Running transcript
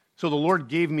So the Lord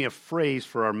gave me a phrase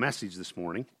for our message this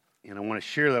morning, and I want to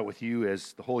share that with you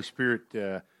as the Holy Spirit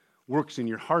works in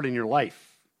your heart and your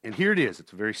life. And here it is.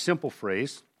 It's a very simple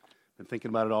phrase. I've been thinking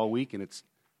about it all week, and it's,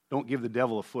 don't give the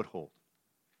devil a foothold.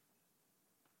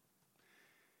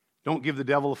 Don't give the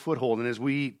devil a foothold. And as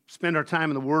we spend our time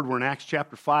in the Word, we're in Acts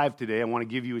chapter 5 today. I want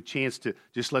to give you a chance to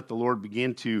just let the Lord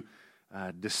begin to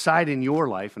decide in your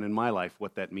life and in my life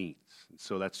what that means. And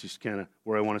so that's just kind of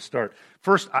where I want to start.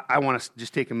 First, I want to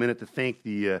just take a minute to thank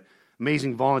the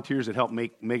amazing volunteers that helped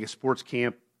make Mega Sports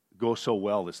Camp go so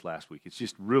well this last week. It's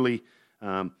just really,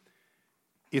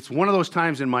 it's one of those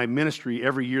times in my ministry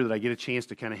every year that I get a chance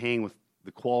to kind of hang with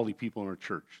the quality people in our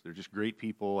church. They're just great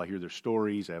people. I hear their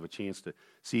stories. I have a chance to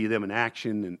see them in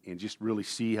action and just really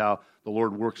see how the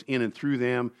Lord works in and through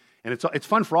them. And it's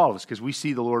fun for all of us because we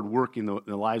see the Lord work in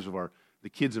the lives of the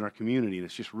kids in our community, and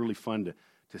it's just really fun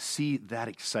to see that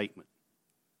excitement.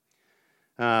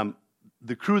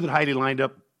 The crew that Heidi lined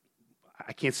up,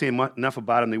 I can't say enough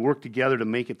about them. They work together to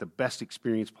make it the best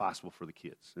experience possible for the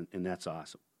kids, and that's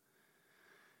awesome.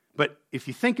 But if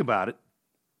you think about it,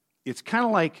 it's kind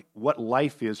of like what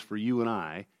life is for you and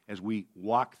I as we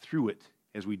walk through it,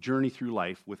 as we journey through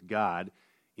life with God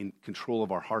in control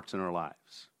of our hearts and our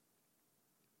lives.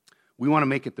 We want to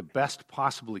make it the best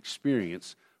possible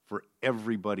experience for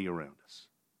everybody around us.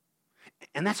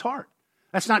 And that's hard.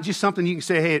 That's not just something you can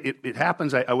say, hey, it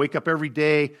happens. I wake up every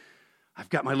day. I've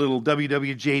got my little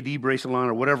WWJD bracelet on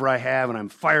or whatever I have, and I'm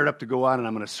fired up to go out and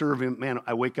I'm going to serve him. Man,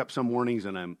 I wake up some mornings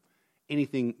and I'm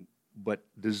anything but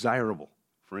desirable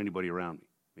for anybody around me.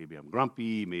 Maybe I'm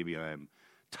grumpy, maybe I'm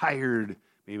tired,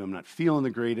 maybe I'm not feeling the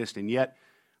greatest, and yet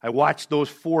I watched those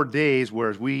 4 days,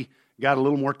 whereas we got a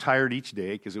little more tired each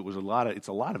day because it's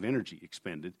a lot of energy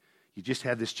expended. You just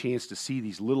had this chance to see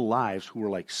these little lives who were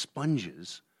like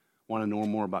sponges want to know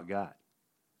more about God.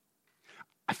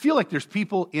 I feel like there's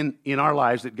people in our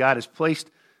lives that God has placed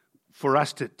for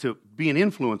us to be an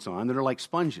influence on that are like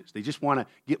sponges. They just want to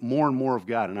get more and more of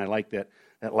God, and I like that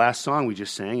last song we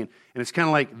just sang, and it's kind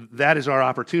of like that is our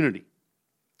opportunity.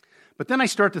 But then I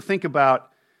start to think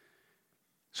about,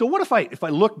 so what if I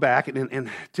look back,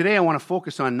 and today I want to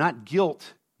focus on not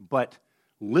guilt, but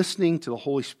listening to the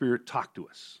Holy Spirit talk to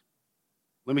us.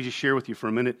 Let me just share with you for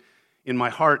a minute. In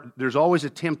my heart, there's always a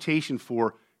temptation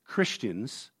for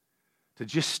Christians to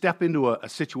just step into a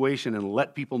situation and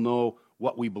let people know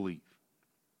what we believe.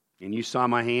 And you saw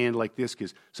my hand like this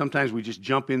because sometimes we just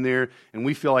jump in there and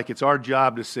we feel like it's our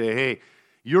job to say, hey,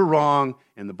 you're wrong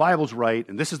and the Bible's right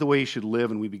and this is the way you should live,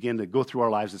 and we begin to go through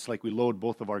our lives. It's like we load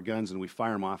both of our guns and we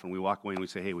fire them off and we walk away and we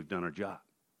say, hey, we've done our job.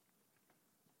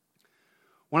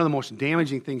 One of the most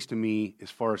damaging things to me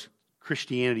as far as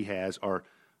Christianity has are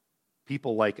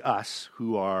people like us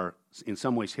who are in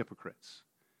some ways hypocrites.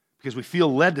 Because we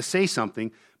feel led to say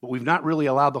something, but we've not really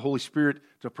allowed the Holy Spirit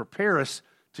to prepare us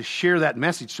to share that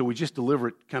message, so we just deliver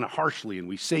it kind of harshly, and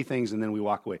we say things and then we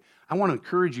walk away. I want to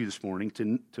encourage you this morning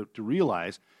to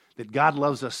realize that God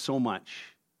loves us so much,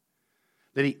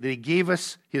 that He gave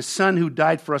us His Son who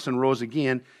died for us and rose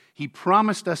again. He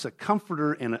promised us a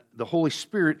comforter and the Holy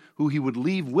Spirit who He would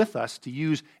leave with us to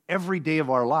use every day of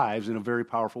our lives in a very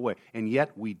powerful way, and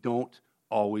yet we don't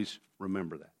always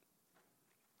remember that.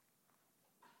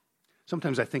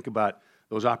 Sometimes I think about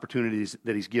those opportunities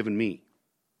that He's given me.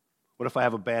 What if I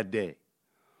have a bad day?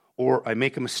 Or I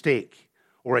make a mistake?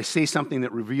 Or I say something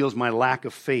that reveals my lack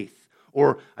of faith?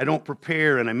 Or I don't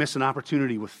prepare and I miss an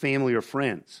opportunity with family or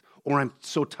friends? Or I'm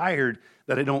so tired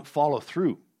that I don't follow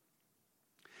through?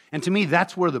 And to me,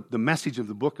 that's where the message of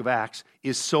the book of Acts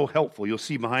is so helpful. You'll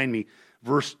see behind me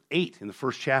verse 8 in the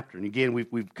first chapter. And again,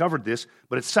 we've covered this,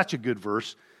 but it's such a good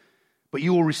verse. But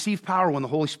you will receive power when the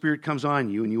Holy Spirit comes on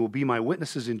you, and you will be my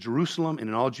witnesses in Jerusalem and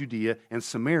in all Judea and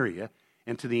Samaria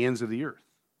and to the ends of the earth.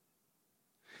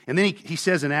 And then he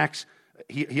says in Acts,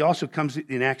 he also comes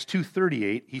in Acts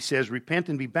 2:38, he says, repent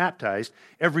and be baptized,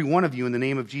 every one of you, in the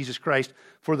name of Jesus Christ,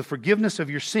 for the forgiveness of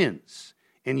your sins,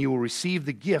 and you will receive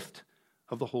the gift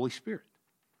of the Holy Spirit.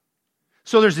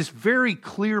 So there's this very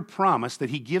clear promise that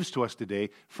He gives to us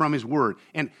today from His Word.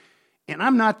 And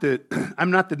I'm not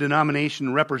the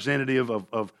denomination representative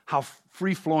of how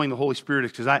free-flowing the Holy Spirit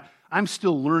is, because I'm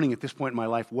still learning at this point in my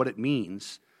life what it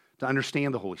means to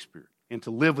understand the Holy Spirit and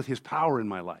to live with His power in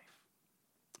my life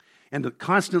and to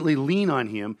constantly lean on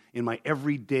Him in my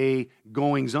everyday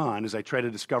goings-on as I try to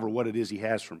discover what it is He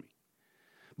has for me.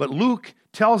 But Luke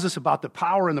tells us about the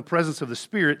power and the presence of the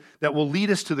Spirit that will lead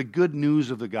us to the good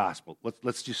news of the gospel.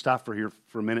 Let's just stop here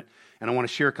for a minute, and I want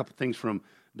to share a couple things from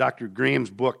Dr. Graham's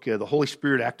book, The Holy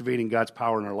Spirit Activating God's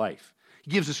Power in Our Life.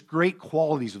 He gives us great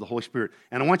qualities of the Holy Spirit.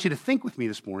 And I want you to think with me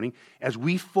this morning as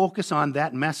we focus on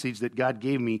that message that God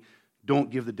gave me,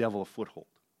 don't give the devil a foothold.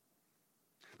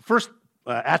 The first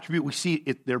attribute we see,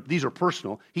 these are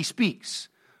personal. He speaks.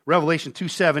 Revelation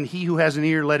 2:7, he who has an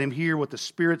ear, let him hear what the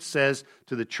Spirit says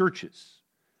to the churches.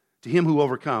 To him who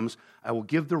overcomes, I will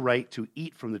give the right to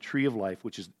eat from the tree of life,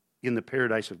 which is in the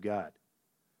paradise of God.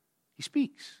 He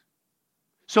speaks.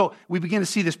 So we begin to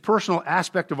see this personal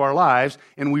aspect of our lives,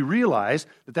 and we realize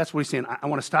that that's what he's saying. I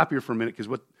want to stop here for a minute, because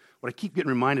what I keep getting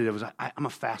reminded of is I'm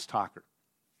a fast talker.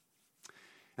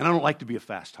 And I don't like to be a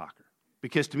fast talker,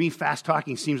 because to me, fast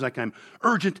talking seems like I'm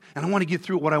urgent, and I want to get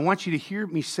through it. What I want you to hear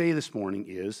me say this morning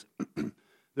is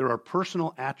there are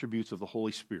personal attributes of the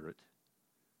Holy Spirit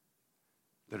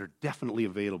that are definitely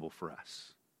available for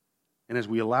us. And as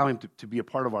we allow him to be a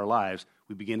part of our lives,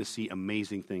 we begin to see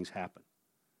amazing things happen.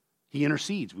 He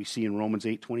intercedes, we see in Romans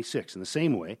 8:26. In the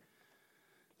same way,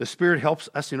 the Spirit helps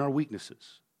us in our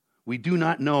weaknesses. We do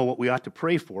not know what we ought to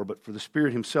pray for, but the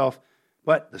Spirit himself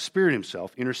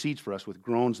intercedes for us with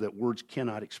groans that words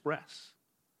cannot express.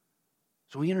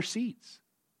 So he intercedes.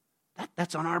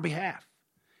 That's on our behalf.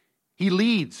 He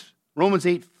leads. Romans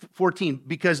 8:14,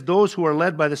 because those who are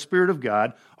led by the Spirit of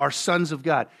God are sons of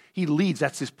God. He leads.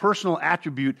 That's his personal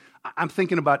attribute. I'm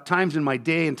thinking about times in my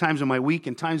day and times in my week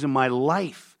and times in my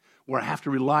life where I have to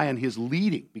rely on his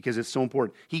leading because it's so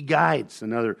important. He guides,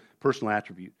 another personal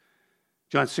attribute.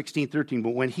 John 16:13,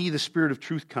 but when he, the Spirit of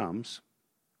truth, comes,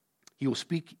 he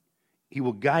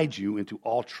will guide you into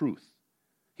all truth.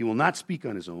 He will not speak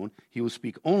on his own. He will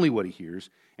speak only what he hears,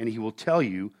 and he will tell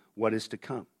you what is to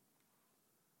come.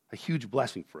 A huge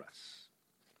blessing for us.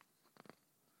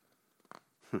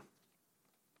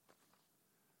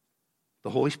 The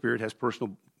Holy Spirit has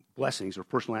personal blessings or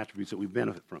personal attributes that we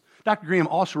benefit from. Dr. Graham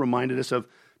also reminded us of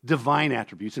divine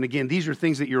attributes. And again, these are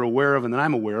things that you're aware of and that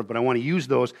I'm aware of, but I want to use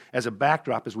those as a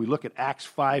backdrop as we look at Acts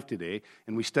 5 today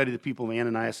and we study the people of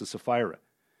Ananias and Sapphira.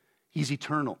 He's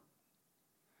eternal.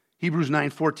 Hebrews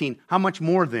 9:14, how much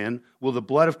more then will the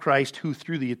blood of Christ, who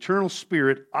through the eternal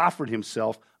Spirit offered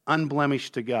himself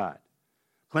unblemished to God,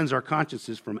 cleanse our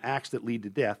consciences from acts that lead to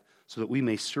death so that we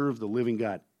may serve the living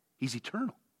God. He's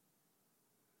eternal.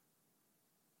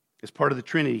 As part of the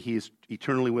Trinity, he is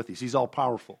eternally with us. He's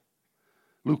all-powerful.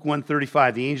 Luke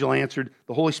 1:35, the angel answered,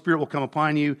 the Holy Spirit will come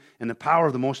upon you, and the power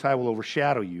of the Most High will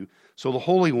overshadow you. So the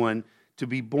Holy One to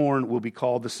be born will be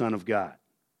called the Son of God.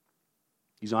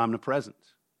 He's omnipresent.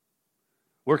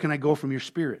 Where can I go from your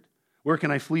Spirit? Where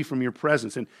can I flee from your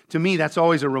presence? And to me, that's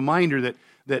always a reminder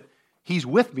that he's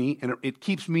with me, and it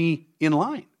keeps me in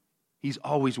line. He's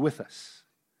always with us.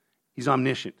 He's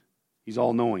omniscient. He's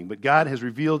all-knowing. But God has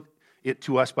revealed it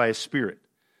to us by his Spirit.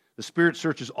 The Spirit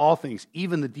searches all things,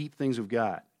 even the deep things of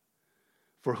God.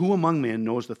 For who among men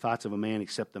knows the thoughts of a man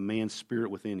except the man's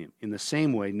spirit within him? In the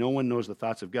same way, no one knows the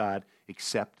thoughts of God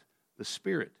except the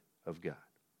Spirit of God.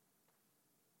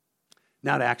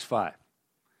 Now to Acts 5.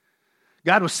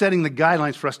 God was setting the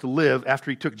guidelines for us to live after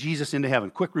he took Jesus into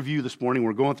heaven. Quick review this morning.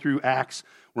 We're going through Acts.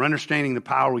 We're understanding the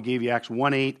power. We gave you Acts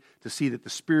 1:8 to see that the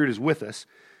Spirit is with us.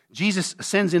 Jesus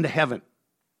ascends into heaven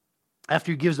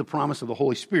after he gives the promise of the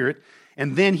Holy Spirit,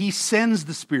 and then he sends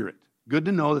the Spirit. Good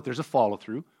to know that there's a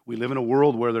follow-through. We live in a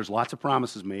world where there's lots of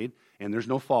promises made, and there's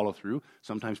no follow-through.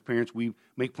 Sometimes parents, we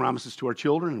make promises to our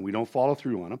children, and we don't follow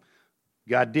through on them.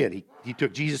 God did. He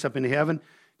took Jesus up into heaven.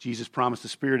 Jesus promised the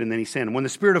Spirit, and then he sent him. When the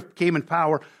Spirit came in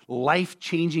power,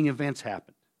 life-changing events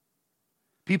happened.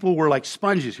 People were like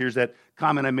sponges. Here's that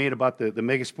comment I made about the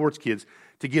mega sports kids,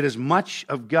 to get as much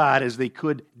of God as they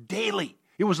could daily.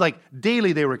 It was like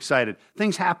daily they were excited.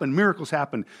 Things happened. Miracles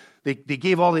happened. They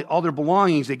gave all their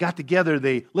belongings. They got together.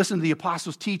 They listened to the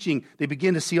apostles' teaching. They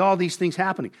began to see all these things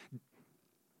happening.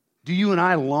 Do you and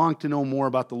I long to know more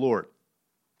about the Lord?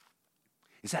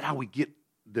 Is that how we get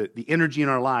the energy in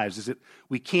our lives? Is it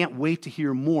we can't wait to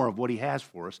hear more of what he has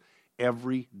for us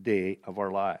every day of our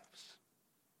lives?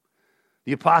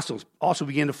 The apostles also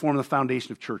began to form the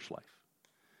foundation of church life.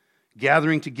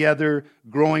 Gathering together,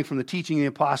 growing from the teaching of the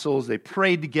apostles. They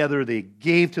prayed together. They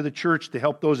gave to the church to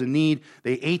help those in need.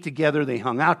 They ate together. They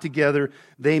hung out together.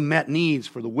 They met needs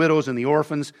for the widows and the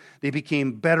orphans. They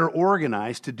became better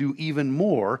organized to do even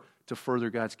more to further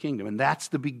God's kingdom. And that's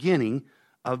the beginning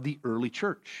of the early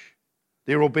church.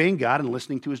 They were obeying God and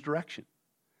listening to his direction.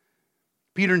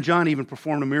 Peter and John even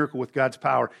performed a miracle with God's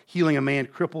power, healing a man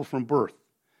crippled from birth.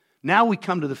 Now we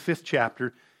come to the 5th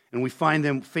chapter, and we find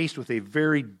them faced with a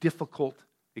very difficult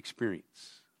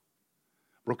experience.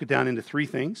 Broke it down into 3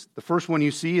 things. The first one you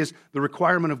see is the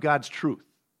requirement of God's truth.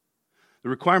 The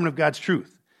requirement of God's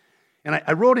truth. And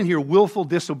I wrote in here willful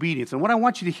disobedience. And what I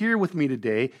want you to hear with me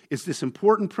today is this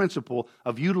important principle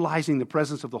of utilizing the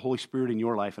presence of the Holy Spirit in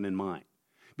your life and in mine.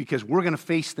 Because we're going to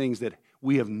face things that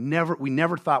we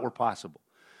never thought were possible.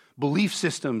 Belief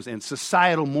systems and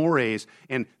societal mores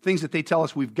and things that they tell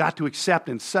us we've got to accept.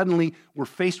 And suddenly we're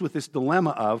faced with this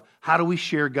dilemma of how do we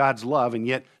share God's love and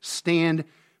yet stand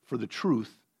for the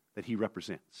truth that he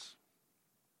represents.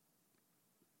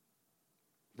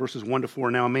 Verses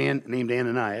 1-4, now a man named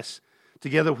Ananias,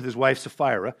 together with his wife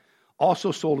Sapphira,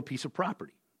 also sold a piece of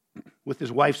property. With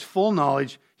his wife's full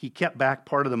knowledge, he kept back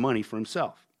part of the money for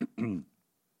himself,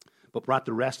 but brought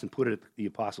the rest and put it at the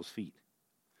apostles' feet.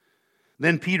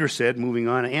 Then Peter said, moving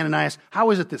on, Ananias, how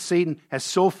is it that Satan has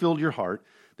so filled your heart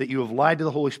that you have lied to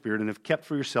the Holy Spirit and have kept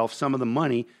for yourself some of the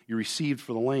money you received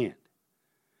for the land?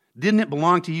 Didn't it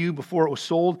belong to you before it was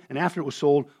sold, and after it was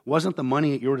sold, wasn't the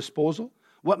money at your disposal?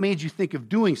 What made you think of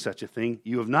doing such a thing?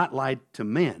 You have not lied to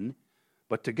men,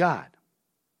 but to God.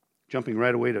 Jumping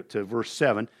right away to verse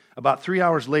 7, about 3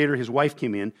 hours later, his wife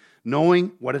came in, not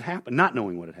knowing what had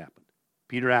happened.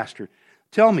 Peter asked her,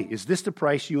 tell me, is this the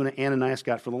price you and Ananias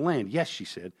got for the land? Yes, she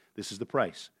said, this is the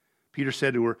price. Peter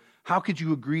said to her, how could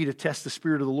you agree to test the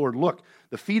Spirit of the Lord? Look,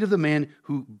 the feet of the men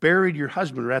who buried your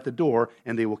husband are at the door,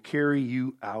 and they will carry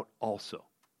you out also.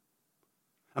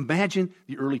 Imagine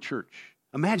the early church.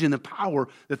 Imagine the power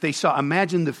that they saw.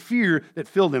 Imagine the fear that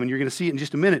filled them, and you're going to see it in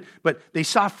just a minute. But they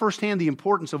saw firsthand the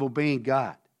importance of obeying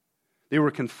God. They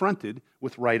were confronted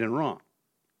with right and wrong.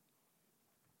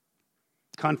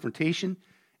 Confrontation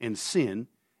and sin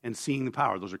and seeing the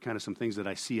power. Those are kind of some things that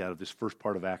I see out of this first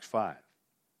part of Acts 5.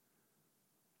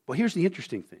 Well, here's the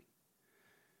interesting thing.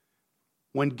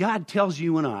 When God tells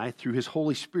you and I, through his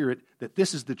Holy Spirit, that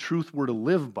this is the truth we're to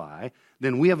live by,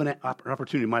 then we have an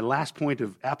opportunity. My last point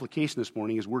of application this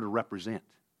morning is we're to represent.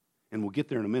 And we'll get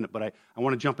there in a minute, but I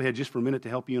want to jump ahead just for a minute to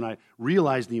help you and I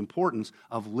realize the importance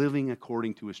of living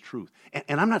according to his truth.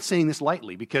 And I'm not saying this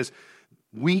lightly, because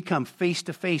we come face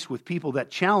to face with people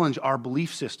that challenge our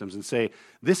belief systems and say,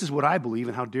 this is what I believe,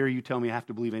 and how dare you tell me I have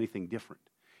to believe anything different.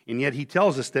 And yet he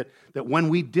tells us that when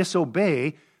we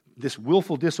disobey, this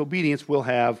willful disobedience will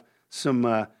have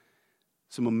some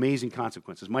amazing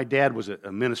consequences. My dad was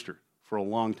a minister for a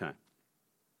long time.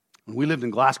 When we lived in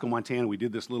Glasgow, Montana, we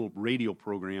did this little radio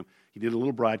program. He did a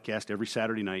little broadcast every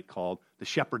Saturday night called The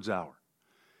Shepherd's Hour.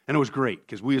 And it was great,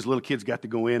 because we as little kids got to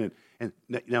go in and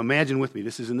now imagine with me,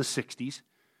 this is in the 60s.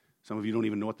 Some of you don't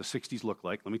even know what the 60s looked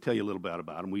like. Let me tell you a little bit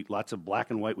about them. Lots of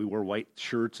black and white. We wore white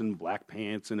shirts and black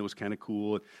pants, and it was kind of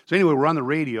cool. So anyway, we're on the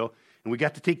radio, and we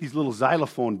got to take these little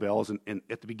xylophone bells, and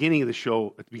at the beginning of the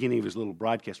show, at the beginning of his little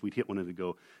broadcast, we'd hit one and it'd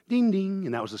go ding, ding,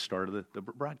 and that was the start of the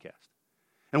broadcast.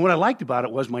 And what I liked about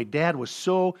it was my dad was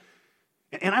so,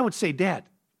 and I would say, Dad,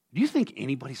 do you think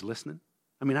anybody's listening?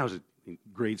 I mean, I was in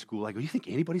grade school. I go, do you think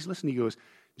anybody's listening? He goes,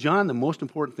 John, the most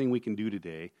important thing we can do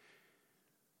today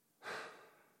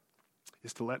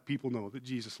is to let people know that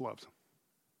Jesus loves them.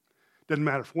 Doesn't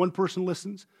matter if one person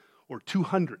listens or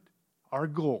 200. Our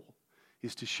goal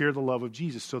is to share the love of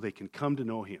Jesus so they can come to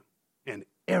know him. And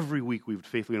every week we would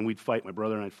faithfully, and we'd fight, my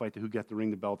brother and I'd fight to who got to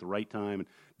ring the bell at the right time, and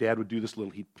Dad would do this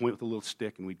he'd point with a little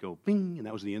stick, and we'd go bing, and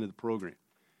that was the end of the program.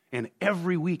 And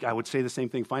every week I would say the same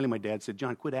thing. Finally, my dad said,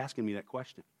 John, quit asking me that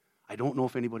question. I don't know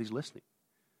if anybody's listening.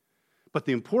 But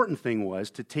the important thing was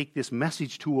to take this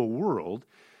message to a world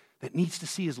that needs to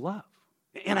see his love.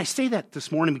 And I say that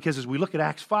this morning because as we look at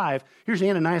Acts 5, here's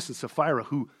Ananias and Sapphira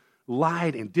who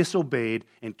lied and disobeyed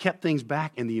and kept things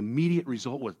back, and the immediate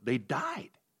result was they died.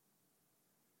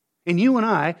 And you and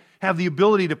I have the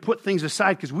ability to put things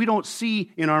aside because we don't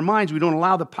see in our minds, we don't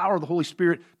allow the power of the Holy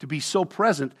Spirit to be so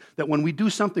present that when we do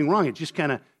something wrong, it just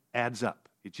kind of adds up.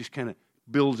 It just kind of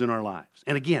builds in our lives.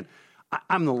 And again,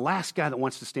 I'm the last guy that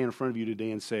wants to stand in front of you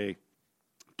today and say,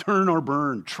 turn or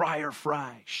burn, try or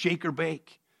fry, shake or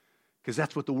bake, because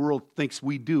that's what the world thinks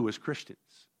we do as Christians.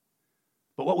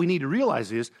 But what we need to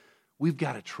realize is we've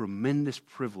got a tremendous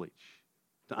privilege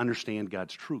to understand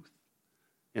God's truth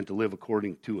and to live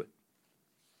according to it.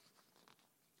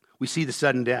 We see the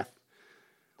sudden death.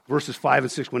 Verses 5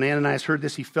 and 6, when Ananias heard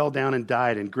this, he fell down and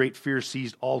died, and great fear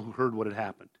seized all who heard what had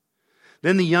happened.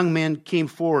 Then the young man came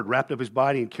forward, wrapped up his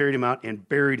body, and carried him out and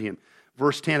buried him.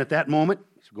 Verse 10, at that moment,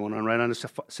 he's going on right on to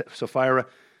Sapphira,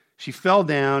 she fell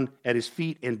down at his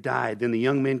feet and died. Then the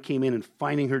young men came in and,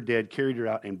 finding her dead, carried her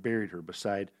out and buried her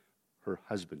beside her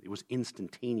husband. It was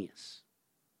instantaneous.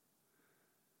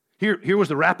 Here was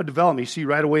the rapid development. You see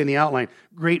right away in the outline.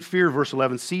 Great fear, verse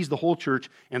 11, seized the whole church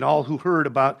and all who heard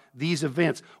about these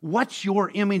events. What's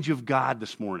your image of God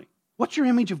this morning? What's your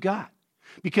image of God?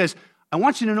 Because I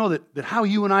want you to know that how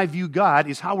you and I view God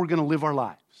is how we're going to live our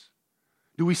lives.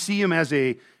 Do we see him as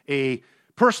a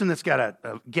person that's got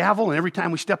a gavel, and every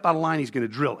time we step out of line, he's going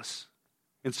to drill us?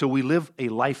 And so we live a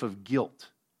life of guilt.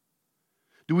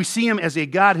 Do we see him as a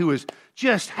God who is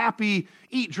just happy,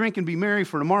 eat, drink, and be merry,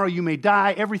 for tomorrow you may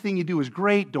die. Everything you do is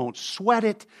great. Don't sweat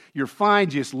it. You're fine.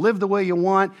 Just live the way you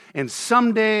want. And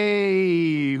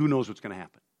someday, who knows what's going to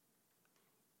happen?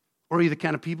 Or are you the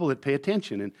kind of people that pay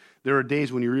attention? And there are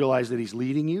days when you realize that he's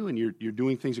leading you and you're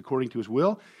doing things according to his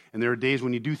will. And there are days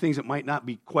when you do things that might not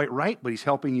be quite right, but he's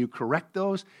helping you correct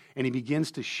those. And he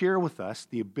begins to share with us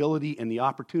the ability and the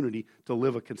opportunity to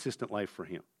live a consistent life for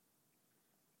him.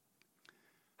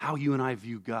 How you and I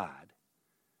view God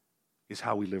is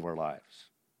how we live our lives.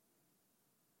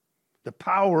 The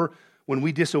power, when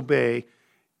we disobey,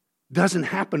 doesn't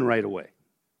happen right away.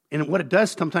 And what it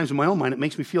does sometimes in my own mind, it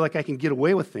makes me feel like I can get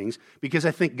away with things because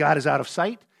I think God is out of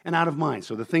sight and out of mind.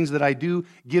 So the things that I do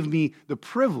give me the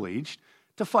privilege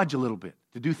to fudge a little bit,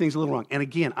 to do things a little wrong. And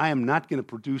again, I am not going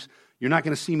to you're not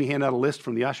going to see me hand out a list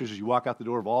from the ushers as you walk out the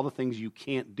door of all the things you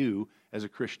can't do as a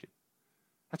Christian.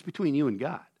 That's between you and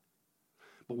God.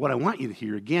 But what I want you to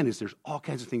hear, again, is there's all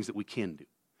kinds of things that we can do.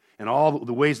 And all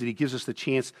the ways that he gives us the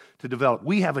chance to develop.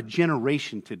 We have a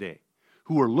generation today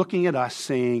who are looking at us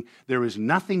saying, there is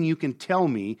nothing you can tell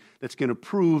me that's going to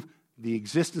prove the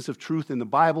existence of truth in the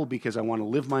Bible because I want to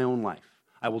live my own life.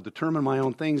 I will determine my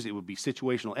own things. It would be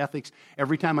situational ethics.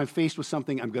 Every time I'm faced with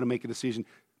something, I'm going to make a decision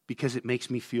because it makes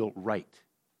me feel right.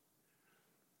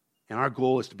 And our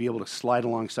goal is to be able to slide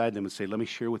alongside them and say, let me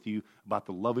share with you about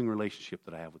the loving relationship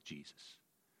that I have with Jesus.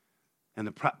 And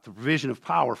the provision of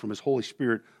power from his Holy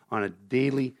Spirit on a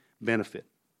daily benefit.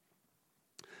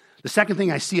 The second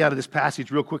thing I see out of this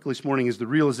passage real quickly this morning is the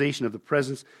realization of the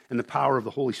presence and the power of the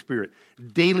Holy Spirit.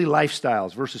 Daily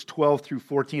lifestyles, verses 12 through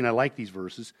 14. I like these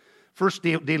verses. First,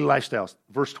 daily lifestyles,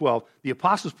 verse 12. The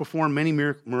apostles performed many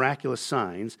miraculous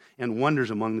signs and wonders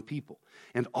among the people.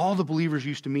 And all the believers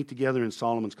used to meet together in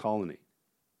Solomon's colonnade.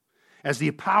 As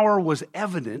the power was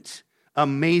evident,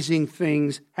 amazing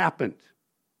things happened.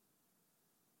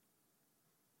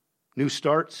 New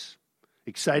starts,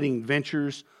 exciting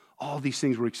ventures, all these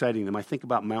things were exciting them. I think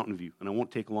about Mountain View, and I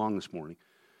won't take long this morning,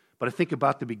 but I think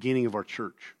about the beginning of our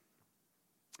church.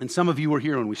 And some of you were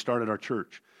here when we started our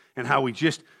church, and how we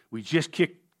just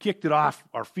kicked it off.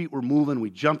 Our feet were moving, we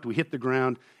jumped, we hit the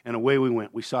ground, and away we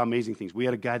went. We saw amazing things. We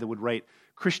had a guy that would write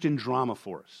Christian drama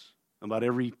for us. About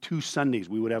every 2 Sundays,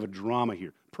 we would have a drama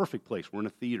here. Perfect place. We're in a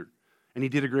theater. And he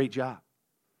did a great job.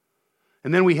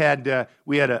 And then we had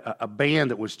a band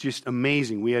that was just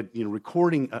amazing. We had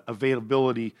recording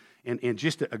availability and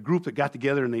just a group that got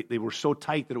together, and they were so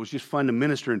tight that it was just fun to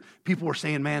minister. And people were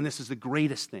saying, man, this is the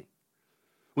greatest thing.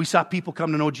 We saw people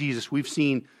come to know Jesus. We've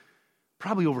seen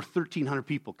probably over 1,300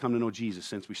 people come to know Jesus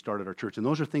since we started our church. And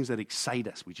those are things that excite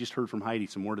us. We just heard from Heidi,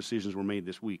 some more decisions were made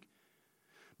this week.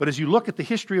 But as you look at the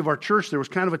history of our church, there was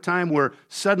kind of a time where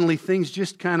suddenly things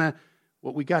just kind of,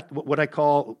 what I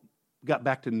call, got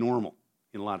back to normal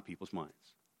in a lot of people's minds.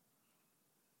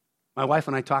 My wife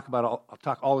and I talk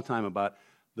all the time about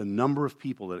the number of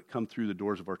people that have come through the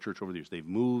doors of our church over the years. They've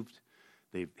moved,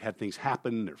 they've had things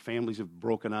happen, their families have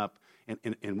broken up,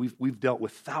 and we've dealt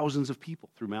with thousands of people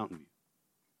through Mountain View.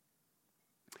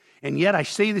 And yet I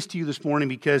say this to you this morning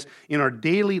because in our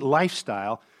daily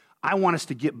lifestyle, I want us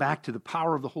to get back to the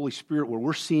power of the Holy Spirit where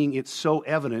we're seeing it so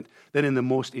evident that in the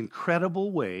most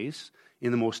incredible ways,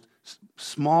 in the most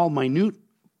small, minute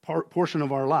portion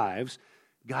of our lives,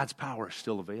 God's power is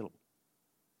still available.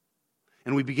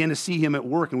 And we begin to see him at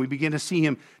work, and we begin to see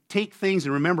him take things.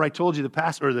 And remember, I told you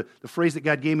the phrase that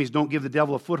God gave me is don't give the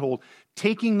devil a foothold.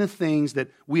 Taking the things that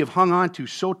we have hung on to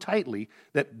so tightly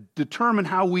that determine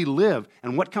how we live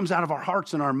and what comes out of our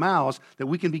hearts and our mouths, that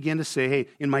we can begin to say, hey,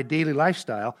 in my daily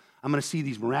lifestyle, I'm going to see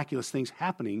these miraculous things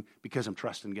happening because I'm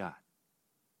trusting God.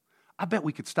 I bet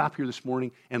we could stop here this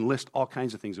morning and list all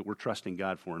kinds of things that we're trusting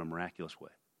God for in a miraculous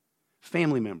way.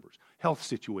 Family members, health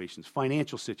situations,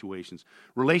 financial situations,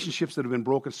 relationships that have been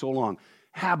broken so long,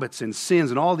 habits and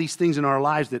sins and all these things in our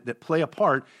lives that play a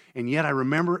part. And yet I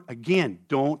remember, again,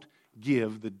 don't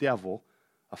give the devil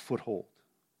a foothold.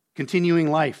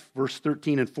 Continuing life, verse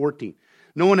 13 and 14.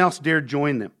 No one else dared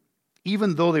join them,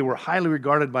 even though they were highly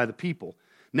regarded by the people.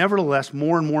 Nevertheless,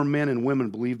 more and more men and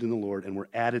women believed in the Lord and were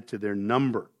added to their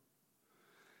number.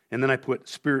 And then I put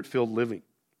spirit-filled living.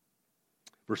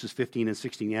 Verses 15 and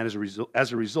 16, and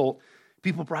as a result,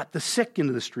 people brought the sick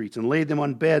into the streets and laid them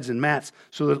on beds and mats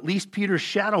so that at least Peter's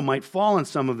shadow might fall on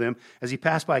some of them as he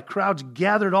passed by. Crowds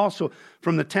gathered also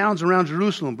from the towns around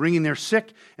Jerusalem, bringing their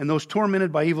sick and those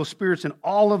tormented by evil spirits, and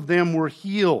all of them were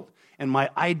healed. And my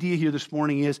idea here this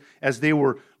morning is, as they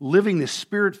were living this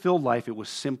spirit-filled life, it was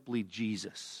simply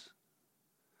Jesus.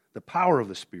 the power of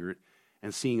the Spirit,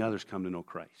 and seeing others come to know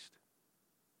Christ.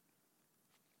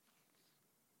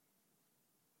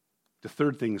 The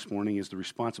third thing this morning is the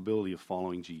responsibility of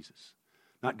following Jesus.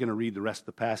 Not going to read the rest of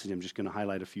the passage. I'm just going to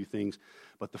highlight a few things.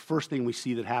 But the first thing we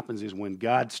see that happens is when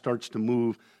God starts to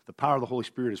move, the power of the Holy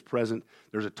Spirit is present.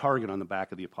 There's a target on the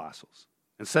back of the apostles.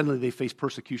 And suddenly they face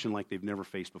persecution like they've never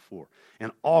faced before.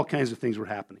 And all kinds of things were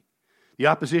happening. The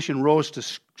opposition rose to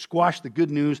squash the good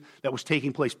news that was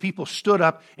taking place. People stood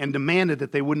up and demanded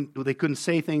that they couldn't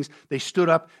say things. They stood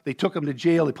up. They took them to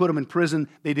jail. They put them in prison.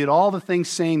 They did all the things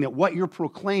saying that what you're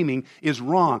proclaiming is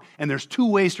wrong. And there's two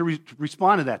ways to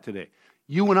respond to that today.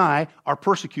 You and I are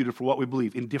persecuted for what we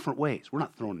believe in different ways. We're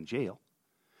not thrown in jail.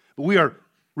 But we are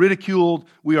ridiculed.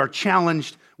 We are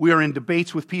challenged. We are in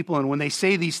debates with people. And when they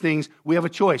say these things, we have a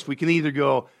choice. We can either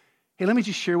go, hey, let me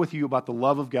just share with you about the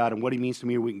love of God and what he means to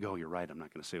me. Or we can go, you're right, I'm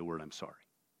not going to say a word, I'm sorry.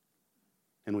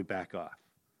 And we back off.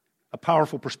 A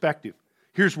powerful perspective.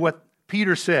 Here's what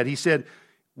Peter said. He said,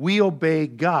 we obey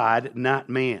God, not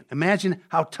man. Imagine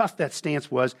how tough that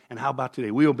stance was. And how about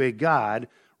today? We obey God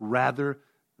rather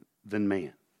than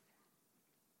man.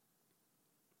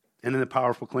 And then the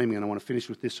powerful claiming, and I want to finish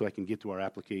with this so I can get to our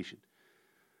application.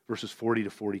 Verses 40 to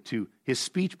 42. His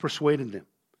speech persuaded them.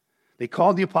 They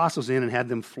called the apostles in and had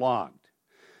them flogged.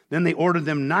 Then they ordered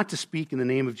them not to speak in the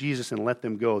name of Jesus and let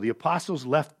them go. The apostles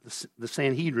left the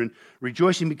Sanhedrin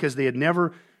rejoicing because they had never been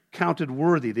counted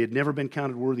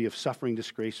worthy of suffering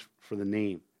disgrace for the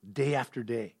name. Day after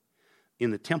day, in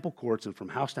the temple courts and from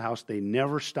house to house, they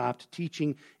never stopped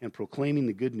teaching and proclaiming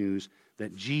the good news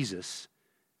that Jesus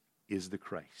is the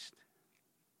Christ.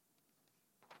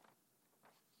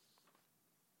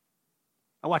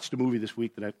 I watched a movie this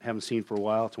week that I haven't seen for a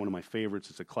while. It's one of my favorites.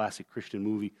 It's a classic Christian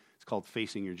movie. It's called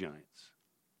Facing Your Giants.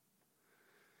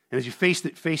 And as you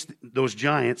face those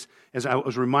giants, as I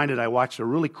was reminded, I watched a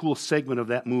really cool segment of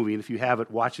that movie. And if you have it,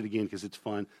 watch it again because it's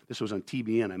fun. This was on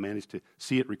TBN. I managed to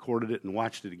see it, recorded it, and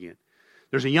watched it again.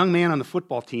 There's a young man on the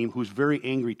football team who's very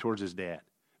angry towards his dad,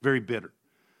 very bitter.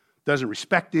 Doesn't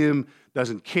respect him,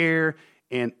 doesn't care.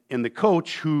 And the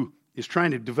coach, who is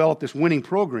trying to develop this winning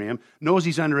program, knows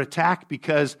he's under attack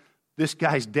because this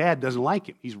guy's dad doesn't like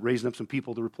him. He's raising up some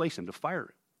people to replace him, to fire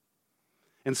him.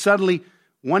 And suddenly,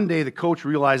 one day, the coach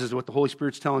realizes what the Holy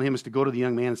Spirit's telling him is to go to the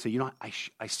young man and say, you know,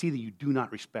 I see that you do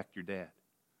not respect your dad.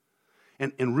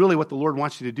 And really what the Lord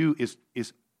wants you to do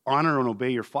is honor and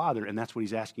obey your father, and that's what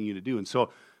he's asking you to do. And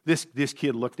so this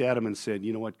kid looked at him and said,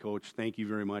 you know what, coach, thank you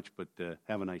very much, but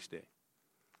have a nice day.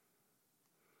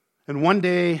 And one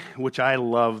day, which I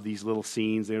love these little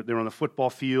scenes, they're on the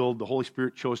football field. The Holy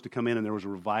Spirit chose to come in, and there was a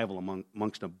revival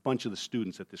amongst a bunch of the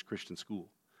students at this Christian school.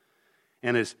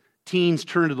 And as teens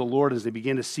turned to the Lord, as they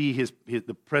began to see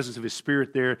the presence of his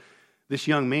Spirit there, this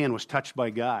young man was touched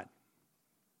by God.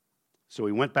 So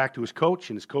he went back to his coach,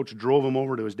 and his coach drove him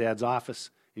over to his dad's office.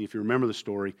 And if you remember the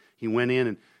story, he went in,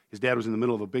 and his dad was in the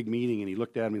middle of a big meeting, and he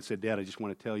looked at him and said, Dad, I just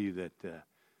want to tell you that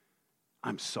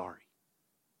I'm sorry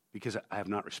because I have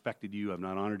not respected you. I've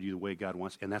not honored you the way God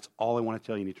wants, and that's all I want to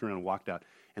tell you. And he turned around and walked out.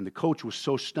 And the coach was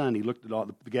so stunned, he looked at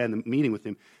the guy in the meeting with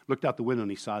him, looked out the window,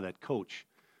 and he saw that coach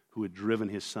who had driven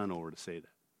his son over to say that.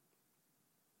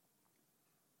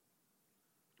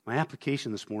 My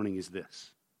application this morning is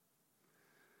this.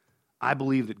 I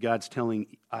believe that God's telling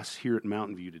us here at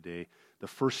Mountain View today, the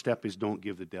first step is don't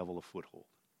give the devil a foothold.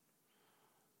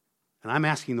 And I'm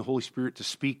asking the Holy Spirit to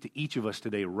speak to each of us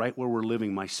today, right where we're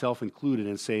living, myself included,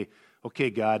 and say, okay,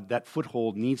 God, that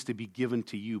foothold needs to be given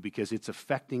to you because it's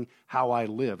affecting how I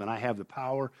live. And I have the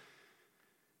power,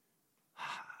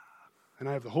 and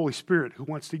I have the Holy Spirit who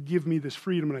wants to give me this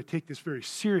freedom, and I take this very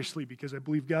seriously because I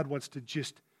believe God wants to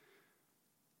just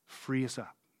free us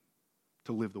up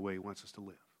to live the way he wants us to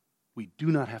live. We do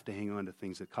not have to hang on to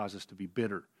things that cause us to be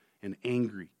bitter and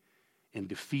angry and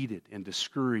defeated and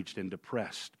discouraged and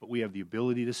depressed. But we have the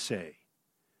ability to say,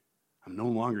 I'm no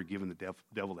longer giving the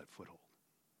devil that foothold.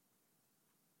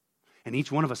 And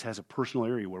each one of us has a personal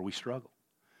area where we struggle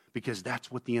because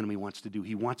that's what the enemy wants to do.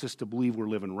 He wants us to believe we're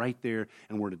living right there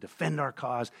and we're to defend our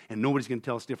cause and nobody's going to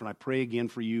tell us different. I pray again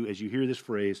for you as you hear this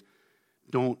phrase,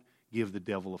 don't give the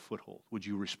devil a foothold. Would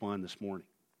you respond this morning?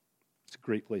 It's a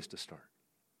great place to start.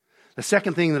 The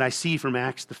second thing that I see from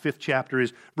Acts, the 5th chapter,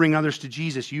 is bring others to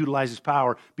Jesus, utilize his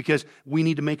power, because we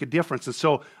need to make a difference. And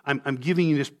so I'm giving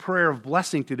you this prayer of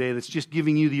blessing today that's just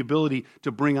giving you the ability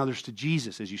to bring others to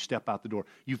Jesus as you step out the door.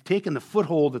 You've taken the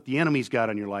foothold that the enemy's got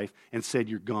on your life and said,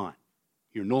 you're gone.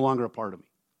 You're no longer a part of me.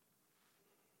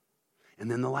 And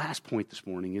then the last point this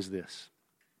morning is this.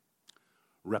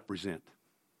 Represent.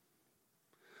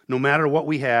 No matter what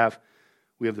we have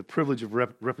the privilege of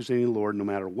representing the Lord no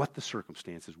matter what the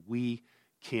circumstances. We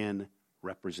can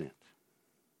represent.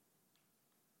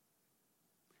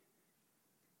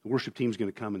 The worship team's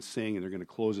going to come and sing, and they're going to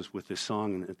close us with this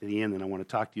song. And at the end, and I want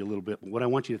to talk to you a little bit. But what I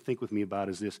want you to think with me about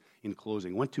is this in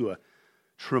closing. I went to a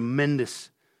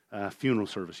tremendous funeral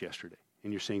service yesterday.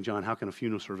 And you're saying, John, how can a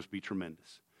funeral service be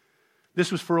tremendous?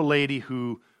 This was for a lady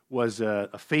who was a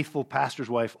faithful pastor's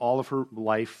wife all of her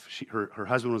life. Her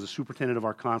husband was a superintendent of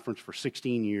our conference for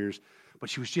 16 years. But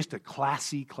she was just a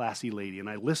classy, classy lady. And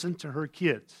I listened to her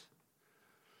kids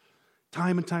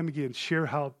time and time again share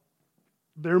how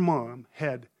their mom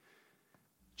had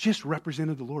just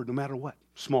represented the Lord no matter what.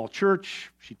 Small church,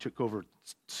 she took over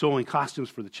sewing costumes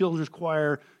for the children's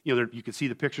choir. You could see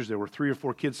the pictures. There were 3 or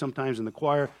 4 kids sometimes in the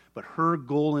choir. But her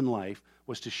goal in life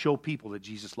was to show people that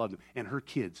Jesus loved them. And her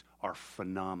kids are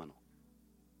phenomenal.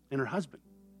 And her husband.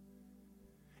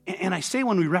 And I say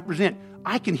when we represent,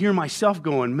 I can hear myself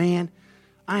going, man,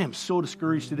 I am so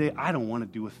discouraged today, I don't want to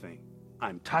do a thing.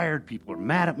 I'm tired. People are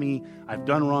mad at me. I've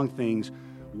done wrong things.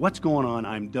 What's going on?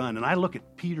 I'm done. And I look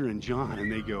at Peter and John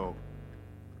and they go,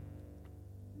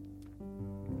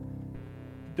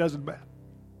 it doesn't matter.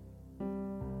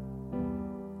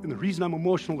 And the reason I'm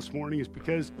emotional this morning is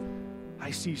because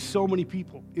I see so many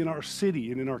people in our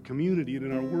city and in our community and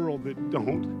in our world that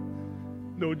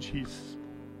don't know Jesus.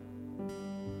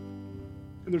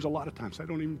 And there's a lot of times I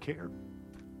don't even care.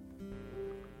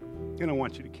 And I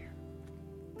want you to care.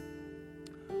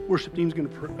 Worship team's going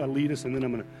to lead us, and then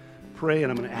I'm going to pray,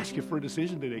 and I'm going to ask you for a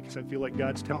decision today because I feel like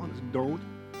God's telling us, don't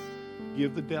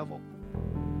give the devil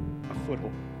a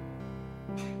foothold.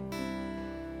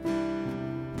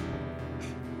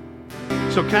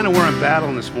 So kind of where I'm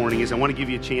battling this morning is I want to give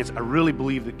you a chance. I really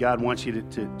believe that God wants you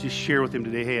to just share with him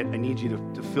today, hey, I need you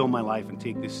to fill my life and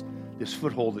take this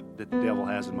foothold that the devil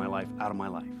has in my life out of my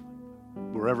life,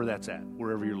 wherever that's at,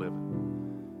 wherever you're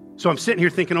living. So I'm sitting here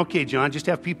thinking, okay, John, just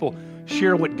have people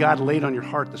share what God laid on your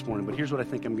heart this morning. But here's what I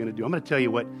think I'm going to do. I'm going to tell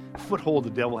you what foothold the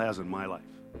devil has in my life.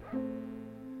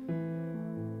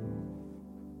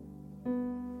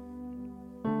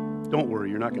 Don't worry,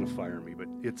 you're not going to fire me, but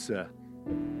it's,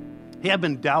 hey, I've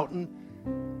been doubting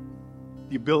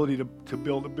the ability to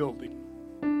build a building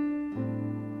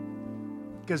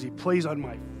because he plays on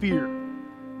my fear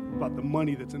about the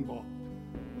money that's involved.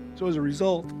 So as a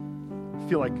result, I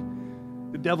feel like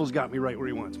the devil's got me right where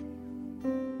he wants me.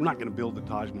 We're not going to build the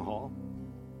Taj Mahal,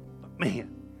 but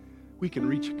man, we can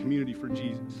reach a community for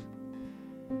Jesus.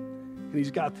 And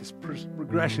he's got this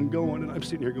progression going, and I'm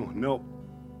sitting here going, nope.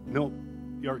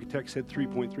 The architect said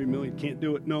 3.3 million, can't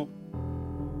do it, nope.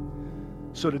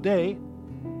 So today,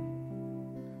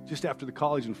 just after the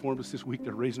college informed us this week,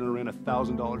 they're raising our rent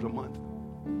 $1,000 a month.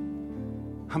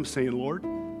 I'm saying, Lord,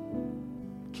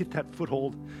 get that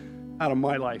foothold out of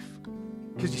my life.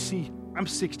 Because you see, I'm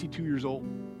 62 years old.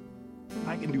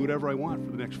 I can do whatever I want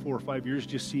for the next 4 or 5 years,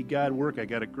 just see God work. I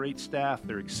got a great staff.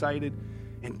 They're excited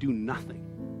and do nothing.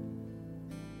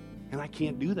 And I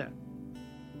can't do that.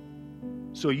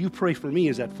 So you pray for me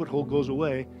as that foothold goes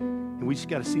away, and we just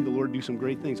got to see the Lord do some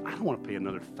great things. I don't want to pay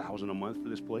another $1,000 a month for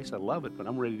this place. I love it, but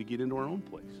I'm ready to get into our own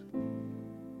place.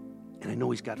 And I know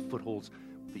he's got footholds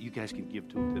that you guys can give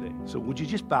to him today. So would you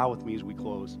just bow with me as we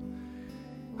close?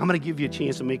 I'm going to give you a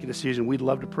chance to make a decision. We'd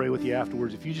love to pray with you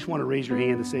afterwards. If you just want to raise your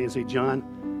hand and say, John,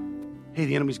 hey,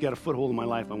 the enemy's got a foothold in my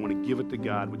life. I want to give it to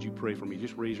God. Would you pray for me?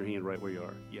 Just raise your hand right where you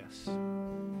are. Yes.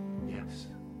 Yes.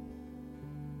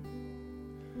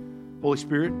 Holy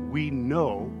Spirit, we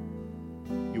know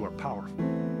you are powerful.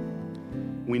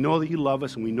 We know that you love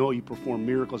us, and we know you perform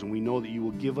miracles, and we know that you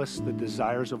will give us the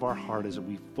desires of our heart as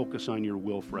we focus on your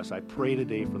will for us. I pray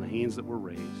today for the hands that were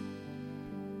raised,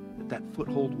 that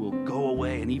foothold will go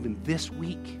away. And even this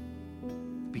week,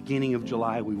 beginning of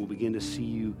July, we will begin to see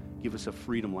you give us a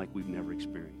freedom like we've never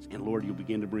experienced. And Lord, you'll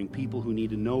begin to bring people who need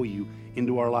to know you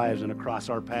into our lives and across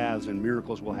our paths, and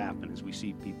miracles will happen as we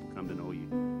see people come to know you.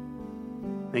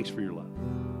 Thanks for your love.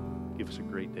 Give us a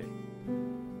great day.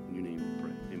 In your name we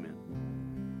pray. Amen.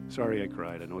 Sorry I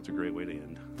cried. I know it's a great way to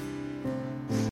end.